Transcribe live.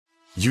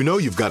You know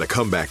you've got a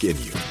comeback in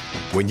you.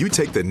 When you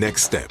take the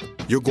next step,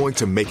 you're going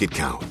to make it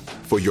count.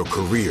 For your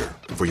career,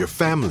 for your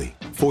family,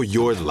 for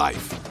your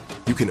life.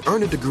 You can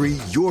earn a degree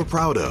you're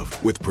proud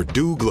of with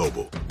Purdue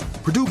Global.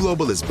 Purdue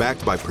Global is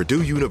backed by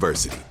Purdue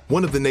University,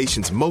 one of the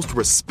nation's most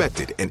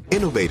respected and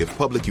innovative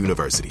public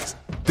universities.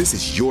 This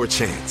is your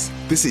chance.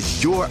 This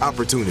is your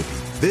opportunity.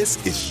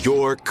 This is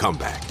your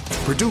comeback.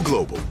 Purdue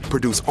Global,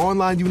 Purdue's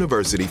online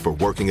university for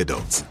working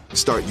adults.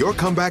 Start your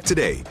comeback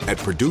today at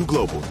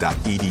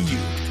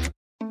purdueglobal.edu.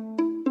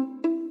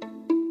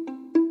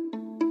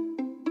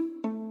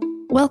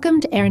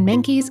 Welcome to Aaron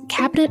Mahnke's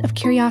Cabinet of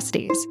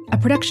Curiosities, a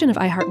production of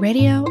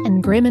iHeartRadio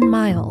and Grim and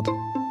Mild.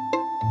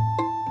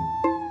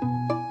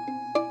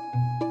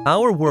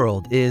 Our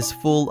world is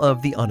full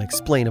of the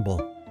unexplainable.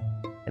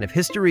 And if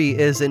history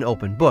is an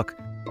open book,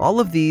 all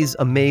of these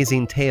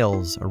amazing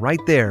tales are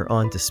right there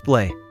on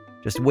display,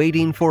 just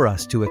waiting for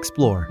us to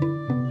explore.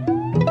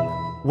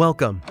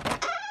 Welcome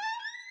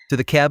to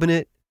the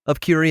Cabinet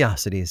of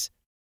Curiosities.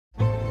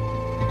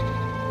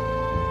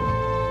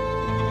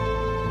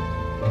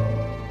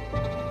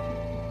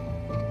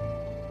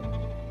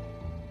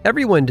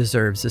 Everyone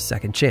deserves a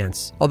second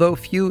chance, although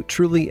few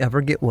truly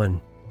ever get one.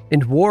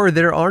 In war,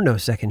 there are no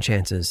second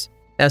chances.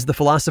 As the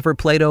philosopher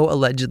Plato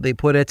allegedly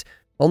put it,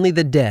 only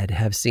the dead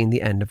have seen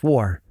the end of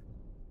war.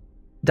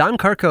 Don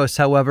Carcos,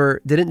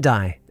 however, didn't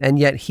die, and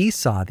yet he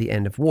saw the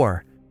end of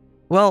war.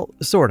 Well,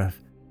 sort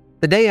of.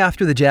 The day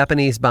after the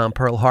Japanese bombed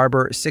Pearl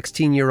Harbor,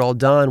 16-year-old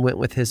Don went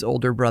with his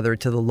older brother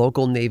to the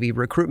local Navy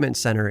recruitment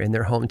center in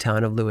their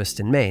hometown of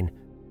Lewiston, Maine.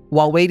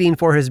 While waiting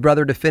for his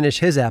brother to finish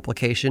his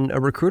application, a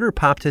recruiter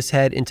popped his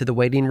head into the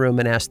waiting room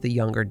and asked the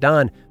younger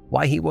Don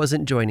why he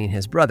wasn't joining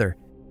his brother.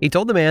 He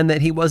told the man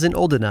that he wasn't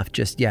old enough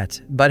just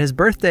yet, but his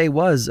birthday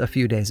was a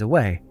few days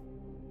away.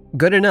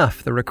 Good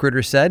enough, the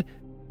recruiter said,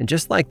 and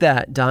just like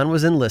that, Don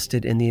was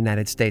enlisted in the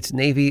United States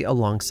Navy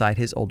alongside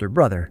his older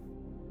brother.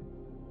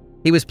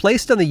 He was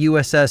placed on the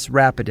USS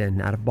Rapidan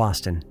out of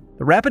Boston.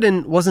 The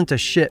Rapidan wasn't a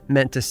ship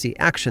meant to see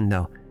action,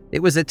 though.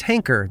 It was a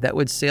tanker that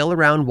would sail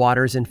around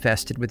waters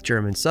infested with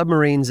German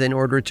submarines in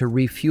order to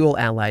refuel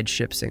Allied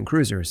ships and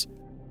cruisers.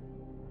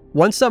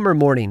 One summer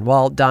morning,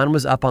 while Don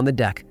was up on the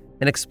deck,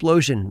 an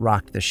explosion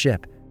rocked the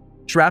ship.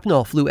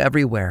 Shrapnel flew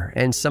everywhere,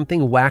 and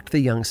something whacked the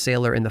young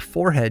sailor in the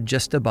forehead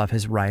just above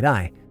his right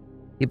eye.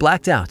 He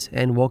blacked out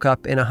and woke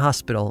up in a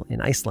hospital in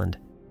Iceland.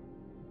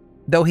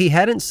 Though he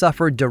hadn't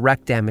suffered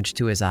direct damage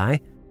to his eye,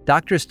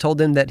 doctors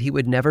told him that he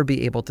would never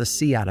be able to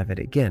see out of it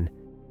again.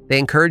 They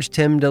encouraged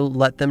him to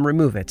let them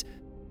remove it.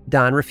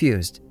 Don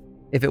refused.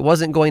 If it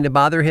wasn't going to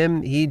bother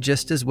him, he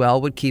just as well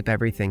would keep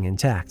everything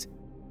intact.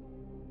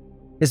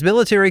 His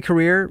military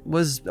career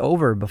was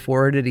over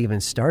before it had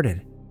even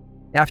started.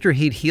 After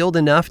he'd healed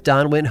enough,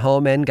 Don went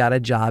home and got a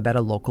job at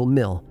a local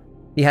mill.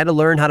 He had to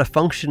learn how to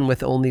function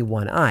with only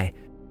one eye.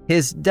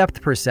 His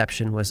depth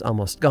perception was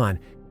almost gone,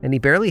 and he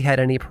barely had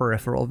any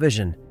peripheral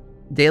vision.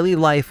 Daily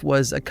life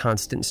was a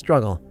constant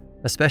struggle,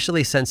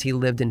 especially since he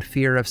lived in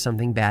fear of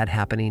something bad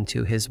happening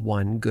to his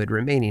one good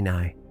remaining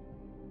eye.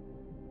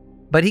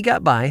 But he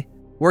got by,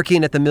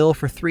 working at the mill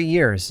for 3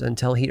 years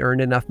until he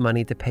earned enough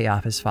money to pay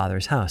off his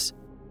father's house.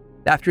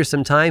 After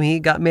some time, he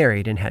got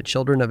married and had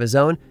children of his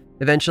own,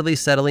 eventually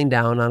settling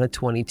down on a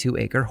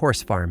 22-acre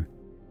horse farm.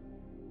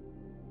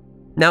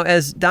 Now,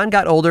 as Don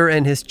got older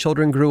and his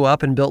children grew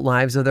up and built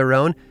lives of their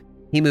own,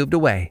 he moved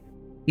away.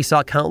 He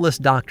saw countless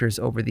doctors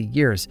over the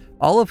years,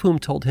 all of whom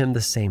told him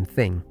the same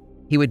thing.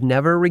 He would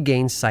never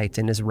regain sight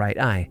in his right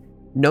eye.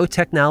 No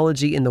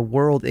technology in the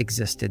world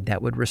existed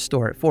that would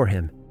restore it for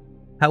him.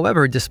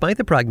 However, despite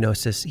the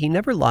prognosis, he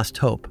never lost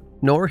hope,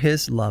 nor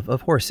his love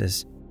of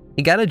horses.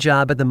 He got a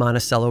job at the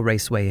Monticello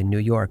Raceway in New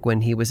York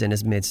when he was in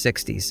his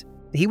mid-60s.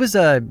 He was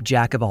a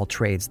jack of all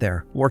trades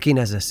there, working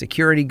as a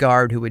security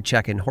guard who would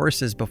check in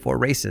horses before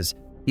races.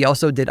 He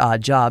also did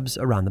odd jobs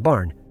around the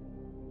barn.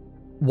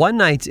 One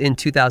night in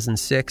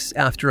 2006,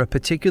 after a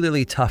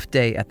particularly tough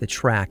day at the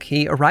track,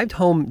 he arrived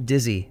home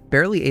dizzy,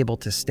 barely able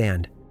to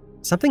stand.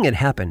 Something had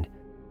happened.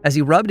 As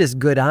he rubbed his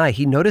good eye,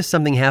 he noticed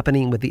something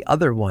happening with the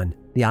other one,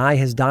 the eye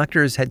his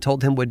doctors had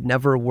told him would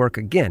never work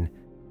again.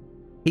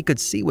 He could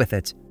see with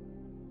it.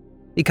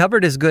 He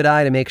covered his good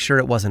eye to make sure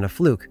it wasn't a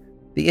fluke.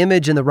 The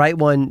image in the right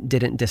one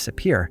didn't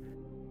disappear.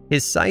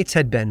 His sight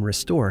had been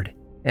restored,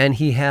 and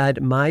he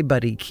had My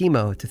Buddy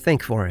Chemo to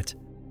thank for it.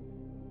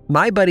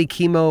 My Buddy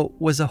Chemo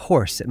was a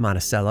horse at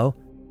Monticello.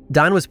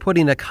 Don was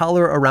putting a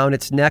collar around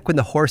its neck when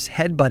the horse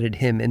headbutted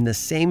him in the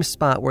same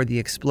spot where the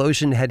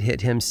explosion had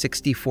hit him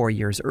 64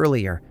 years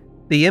earlier.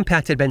 The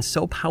impact had been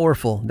so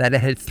powerful that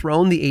it had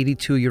thrown the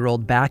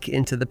 82-year-old back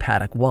into the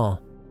paddock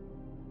wall.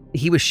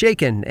 He was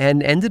shaken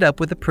and ended up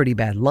with a pretty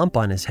bad lump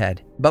on his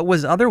head, but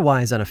was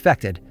otherwise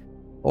unaffected.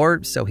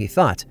 Or so he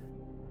thought.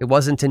 It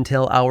wasn't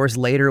until hours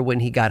later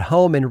when he got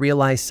home and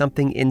realized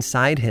something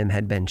inside him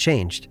had been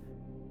changed.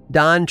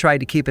 Don tried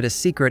to keep it a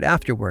secret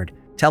afterward,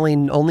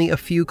 telling only a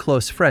few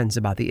close friends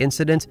about the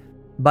incident,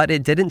 but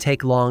it didn't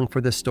take long for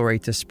the story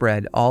to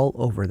spread all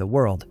over the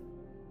world.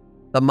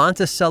 The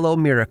Monticello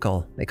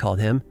Miracle, they called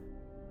him.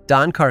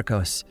 Don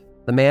Carcos,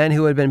 The man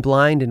who had been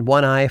blind in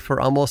one eye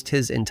for almost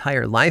his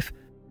entire life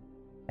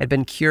had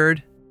been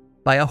cured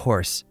by a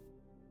horse.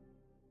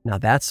 Now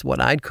that's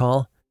what I'd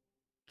call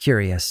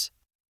curious.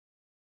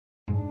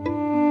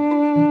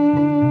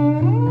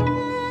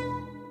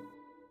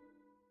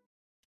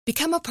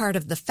 Become a part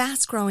of the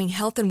fast-growing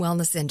health and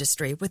wellness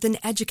industry with an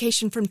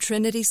education from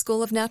Trinity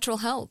School of Natural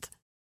Health.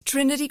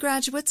 Trinity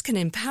graduates can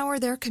empower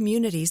their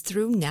communities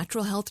through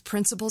natural health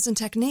principles and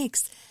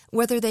techniques,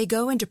 whether they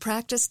go into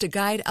practice to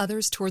guide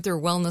others toward their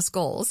wellness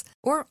goals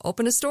or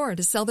open a store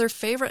to sell their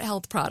favorite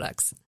health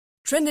products.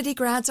 Trinity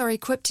grads are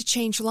equipped to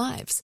change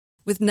lives.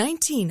 With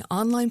 19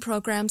 online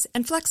programs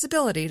and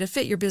flexibility to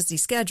fit your busy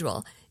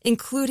schedule,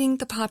 including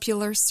the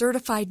popular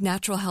Certified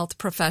Natural Health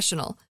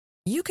Professional,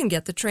 you can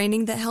get the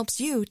training that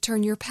helps you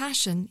turn your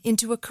passion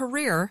into a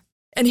career.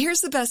 And here's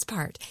the best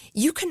part.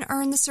 You can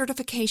earn the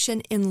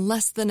certification in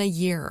less than a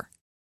year.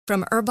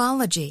 From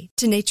herbology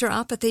to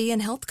naturopathy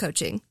and health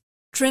coaching,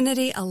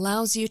 Trinity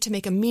allows you to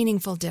make a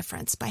meaningful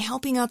difference by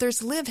helping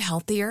others live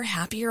healthier,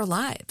 happier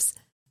lives.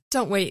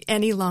 Don't wait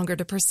any longer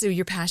to pursue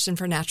your passion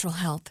for natural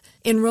health.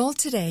 Enroll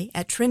today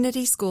at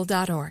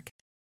trinityschool.org.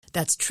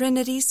 That's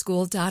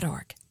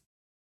trinityschool.org.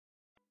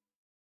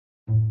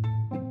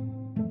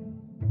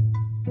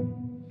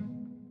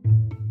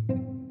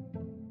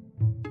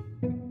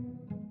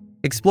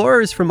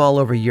 Explorers from all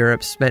over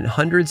Europe spent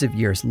hundreds of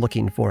years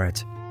looking for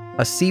it.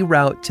 A sea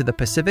route to the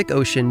Pacific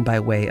Ocean by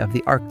way of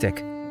the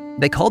Arctic.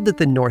 They called it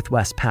the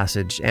Northwest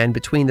Passage, and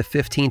between the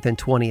 15th and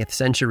 20th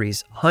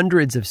centuries,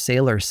 hundreds of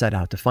sailors set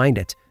out to find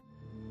it.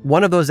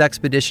 One of those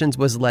expeditions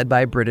was led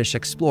by British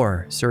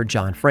explorer Sir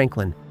John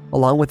Franklin,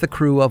 along with a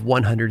crew of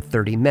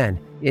 130 men,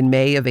 in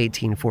May of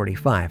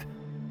 1845.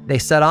 They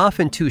set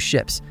off in two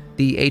ships,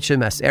 the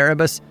HMS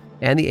Erebus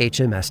and the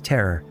HMS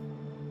Terror.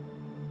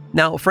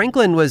 Now,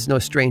 Franklin was no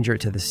stranger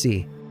to the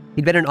sea.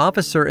 He'd been an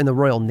officer in the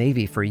Royal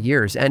Navy for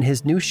years, and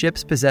his new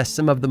ships possessed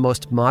some of the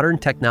most modern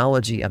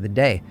technology of the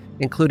day,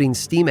 including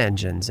steam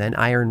engines and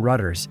iron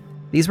rudders.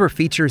 These were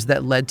features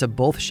that led to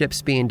both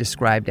ships being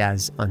described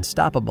as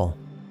unstoppable.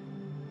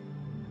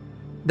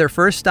 Their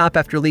first stop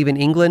after leaving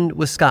England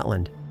was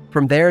Scotland.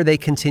 From there, they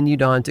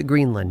continued on to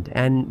Greenland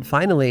and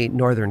finally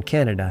northern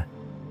Canada.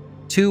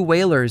 Two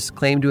whalers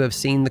claimed to have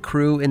seen the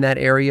crew in that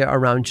area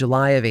around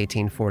July of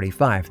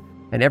 1845.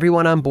 And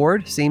everyone on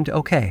board seemed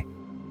okay.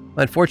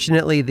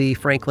 Unfortunately, the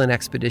Franklin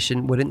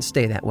expedition wouldn't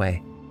stay that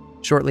way.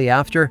 Shortly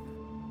after,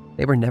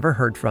 they were never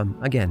heard from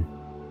again.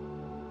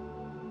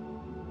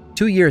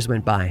 2 years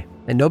went by,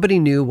 and nobody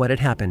knew what had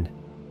happened.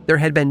 There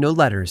had been no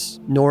letters,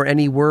 nor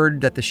any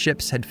word that the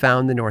ships had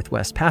found the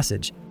Northwest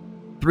Passage.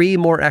 3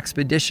 more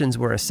expeditions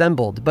were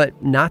assembled,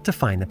 but not to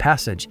find the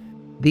passage.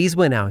 These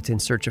went out in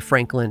search of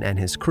Franklin and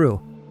his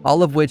crew,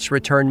 all of which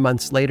returned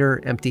months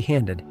later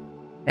empty-handed.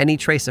 Any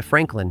trace of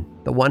Franklin,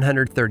 the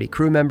 130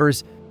 crew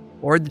members,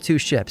 or the 2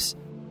 ships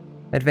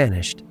had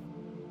vanished.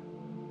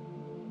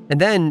 And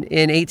then,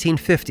 in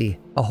 1850,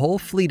 a whole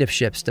fleet of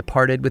ships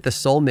departed with the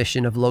sole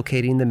mission of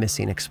locating the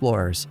missing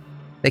explorers.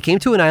 They came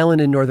to an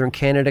island in northern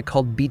Canada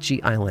called Beechey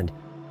Island,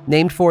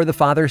 named for the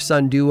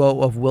father-son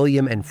duo of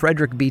William and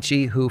Frederick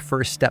Beechey, who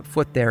first stepped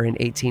foot there in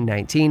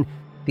 1819.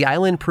 The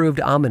island proved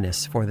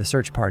ominous for the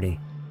search party.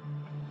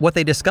 What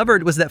they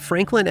discovered was that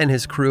Franklin and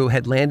his crew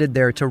had landed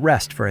there to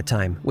rest for a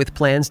time, with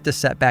plans to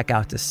set back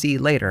out to sea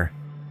later.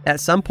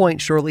 At some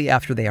point shortly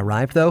after they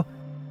arrived, though,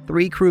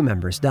 3 crew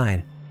members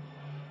died.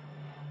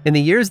 In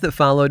the years that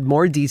followed,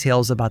 more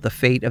details about the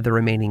fate of the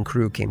remaining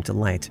crew came to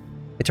light.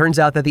 It turns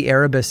out that the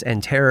Erebus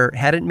and Terror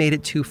hadn't made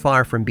it too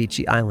far from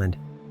Beechey Island.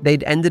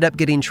 They'd ended up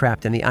getting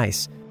trapped in the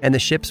ice, and the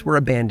ships were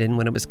abandoned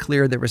when it was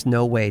clear there was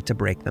no way to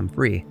break them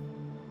free.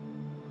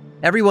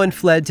 Everyone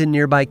fled to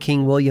nearby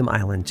King William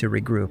Island to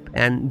regroup,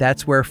 and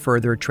that's where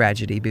further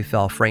tragedy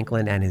befell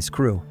Franklin and his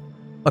crew.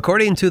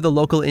 According to the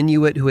local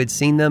Inuit who had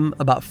seen them,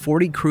 about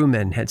 40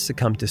 crewmen had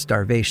succumbed to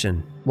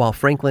starvation, while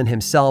Franklin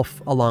himself,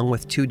 along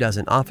with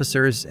 24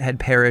 officers, had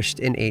perished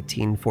in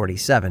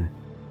 1847.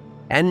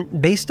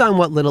 And based on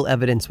what little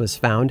evidence was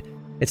found,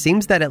 it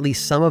seems that at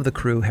least some of the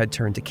crew had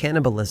turned to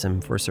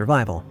cannibalism for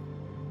survival.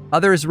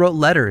 Others wrote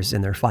letters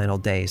in their final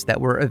days that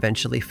were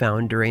eventually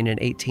found during an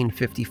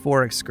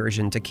 1854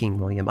 excursion to King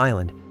William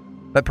Island.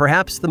 But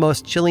perhaps the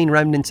most chilling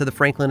remnants of the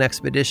Franklin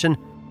expedition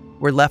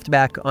were left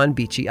back on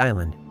Beechey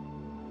Island.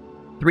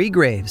 3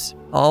 graves,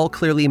 all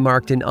clearly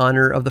marked in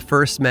honor of the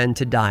first men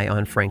to die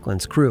on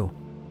Franklin's crew: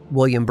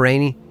 William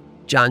Brainey,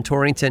 John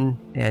Torrington,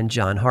 and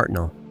John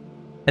Hartnell.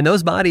 And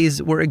those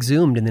bodies were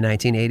exhumed in the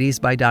 1980s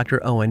by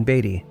Dr. Owen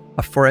Beatty,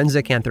 a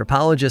forensic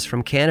anthropologist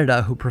from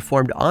Canada who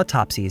performed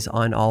autopsies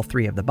on all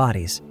 3 of the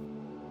bodies.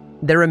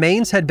 Their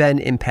remains had been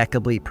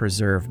impeccably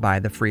preserved by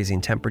the freezing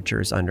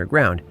temperatures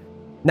underground.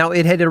 Now,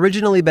 it had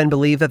originally been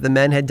believed that the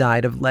men had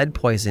died of lead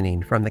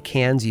poisoning from the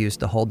cans used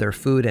to hold their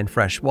food and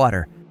fresh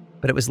water,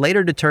 but it was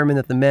later determined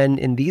that the men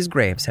in these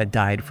graves had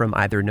died from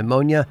either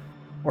pneumonia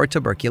or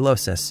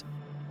tuberculosis.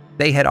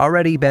 They had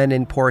already been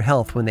in poor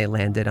health when they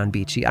landed on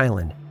Beechey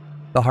Island.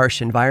 The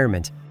harsh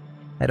environment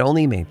had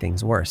only made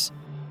things worse.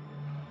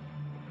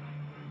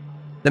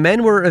 The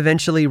men were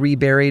eventually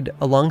reburied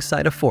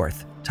alongside a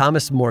fourth,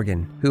 Thomas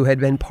Morgan, who had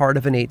been part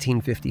of an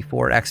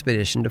 1854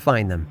 expedition to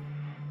find them.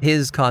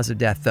 His cause of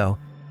death, though,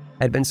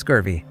 had been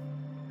scurvy.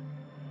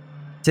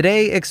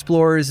 Today,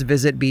 explorers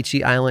visit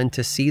Beechey Island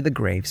to see the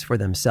graves for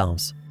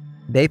themselves.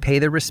 They pay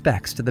their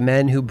respects to the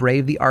men who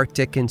braved the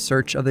Arctic in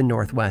search of the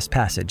Northwest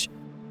Passage,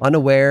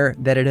 unaware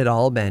that it had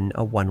all been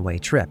a one-way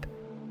trip.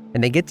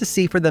 And they get to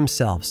see for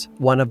themselves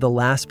one of the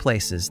last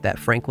places that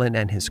Franklin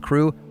and his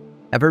crew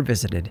ever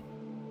visited,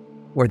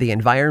 where the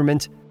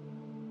environment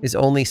is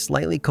only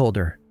slightly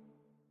colder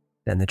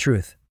than the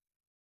truth.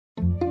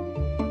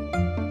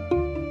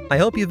 I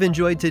hope you've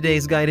enjoyed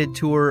today's guided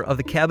tour of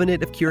the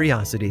Cabinet of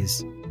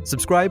Curiosities.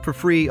 Subscribe for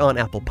free on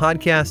Apple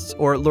Podcasts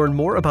or learn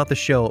more about the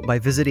show by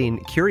visiting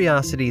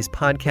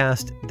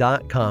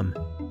curiositiespodcast.com.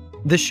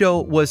 This show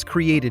was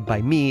created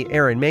by me,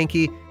 Aaron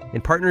Mahnke,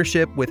 in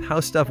partnership with How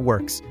Stuff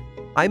Works.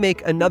 I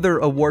make another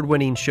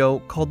award-winning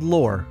show called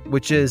Lore,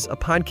 which is a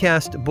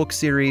podcast, book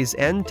series,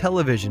 and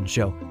television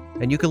show.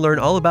 And you can learn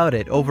all about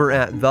it over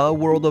at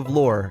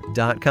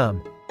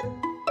theworldoflore.com.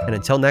 And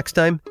until next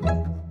time,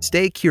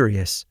 stay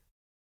curious.